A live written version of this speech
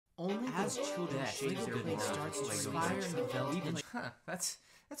As children shape their world, starts to inspire and develop.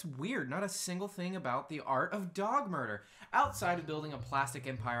 That's weird. Not a single thing about the art of dog murder. Outside of building a plastic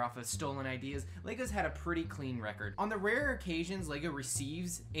empire off of stolen ideas, LEGO's had a pretty clean record. On the rare occasions LEGO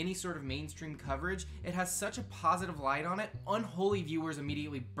receives any sort of mainstream coverage, it has such a positive light on it, unholy viewers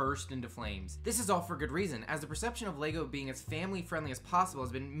immediately burst into flames. This is all for good reason, as the perception of LEGO being as family-friendly as possible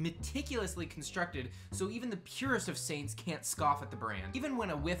has been meticulously constructed so even the purest of saints can't scoff at the brand. Even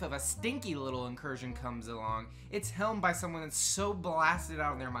when a whiff of a stinky little incursion comes along, it's helmed by someone that's so blasted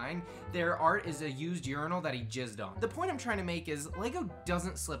out of their mind, their art is a used urinal that he jizzed on. The point I'm trying to make is LEGO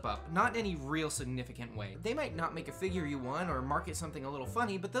doesn't slip up, not in any real significant way. They might not make a figure you want or market something a little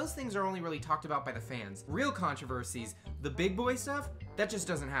funny, but those things are only really talked about by the fans. Real controversies, the big boy stuff, that just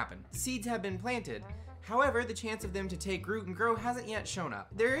doesn't happen. Seeds have been planted. However, the chance of them to take root and grow hasn't yet shown up.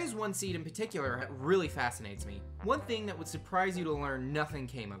 There is one seed in particular that really fascinates me. One thing that would surprise you to learn nothing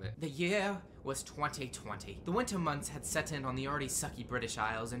came of it. The year was 2020. The winter months had set in on the already sucky British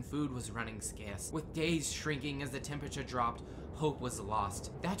Isles and food was running scarce. With days shrinking as the temperature dropped, hope was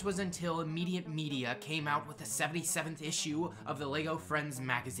lost. That was until Immediate Media came out with the 77th issue of the LEGO Friends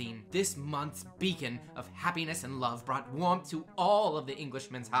magazine. This month's beacon of happiness and love brought warmth to all of the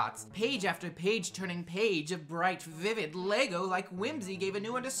Englishmen's hearts. Page after page turning page of bright, vivid LEGO like whimsy gave a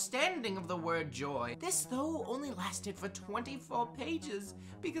new understanding of the word joy. This, though, only lasted for 24 pages,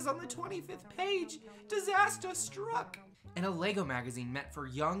 because on the 25th page, disaster struck. In a LEGO magazine meant for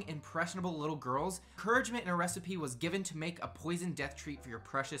young, impressionable little girls, encouragement and a recipe was given to make a poison death treat for your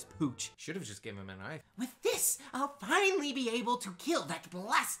precious pooch. Should have just given him a knife. With this, I'll finally be able to kill that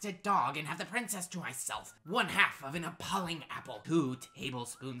blasted dog and have the princess to myself. 1/2 of an appalling apple, 2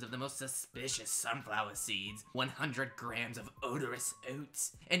 tablespoons of the most suspicious sunflower seeds, 100 grams of odorous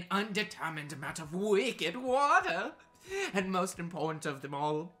oats, an undetermined amount of wicked water. And most important of them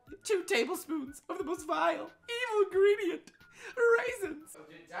all, 2 tablespoons of the most vile, evil ingredient, raisins. Oh,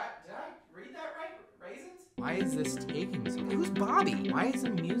 did I read that right? Raisins? Why is this taking so long? Who's Bobby? Why is the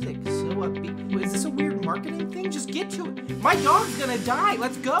music so upbeat? Is this a weird marketing thing? Just get to it. My dog's gonna die.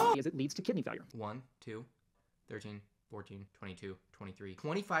 Let's go. As it leads to kidney failure. 1, 2, 13, 14, 22, 23.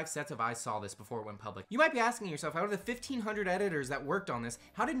 25 sets of eyes saw this before it went public. You might be asking yourself, out of the 1,500 editors that worked on this,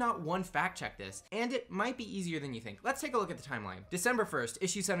 how did not one fact check this? And it might be easier than you think. Let's take a look at the timeline. December 1st,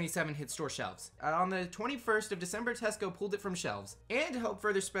 issue 77 hit store shelves. On the 21st of December, Tesco pulled it from shelves. And to help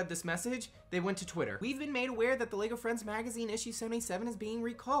further spread this message, they went to Twitter. We've been made aware that the LEGO Friends magazine issue 77 is being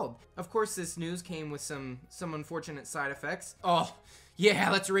recalled. Of course, this news came with some unfortunate side effects. Oh,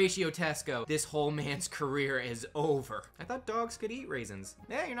 yeah, let's ratio Tesco. This whole man's career is over. I thought dogs could eat raisins.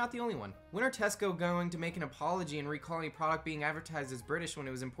 Yeah, you're not the only one. When are Tesco going to make an apology and recalling a product being advertised as British when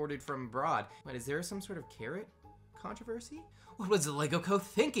it was imported from abroad? But is there some sort of carrot controversy? What was the LEGO Co.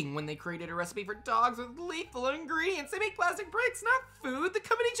 thinking when they created a recipe for dogs with lethal ingredients? They make plastic bricks, not food. The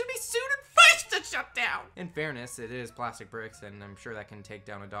company should be sued and forced to shut down. In fairness, it is plastic bricks, and I'm sure that can take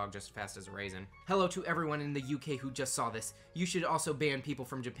down a dog just as fast as a raisin. Hello to everyone in the UK who just saw this. You should also ban people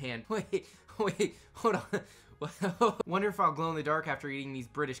from Japan. Wait, hold on. Wonder if I'll glow in the dark after eating these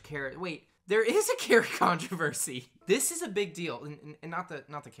British carrots. Wait, there is a carrot controversy. This is a big deal, and not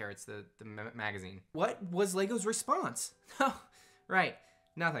the carrots, the magazine. What was LEGO's response? Oh, right,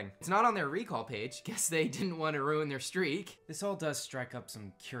 nothing. It's not on their recall page. Guess they didn't want to ruin their streak. This all does strike up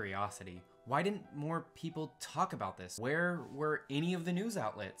some curiosity. Why didn't more people talk about this? Where were any of the news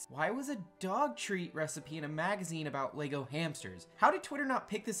outlets? Why was a dog treat recipe in a magazine about LEGO hamsters? How did Twitter not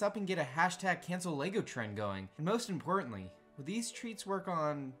pick this up and get a hashtag cancel LEGO trend going? And most importantly, would these treats work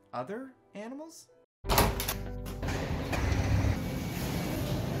on other animals?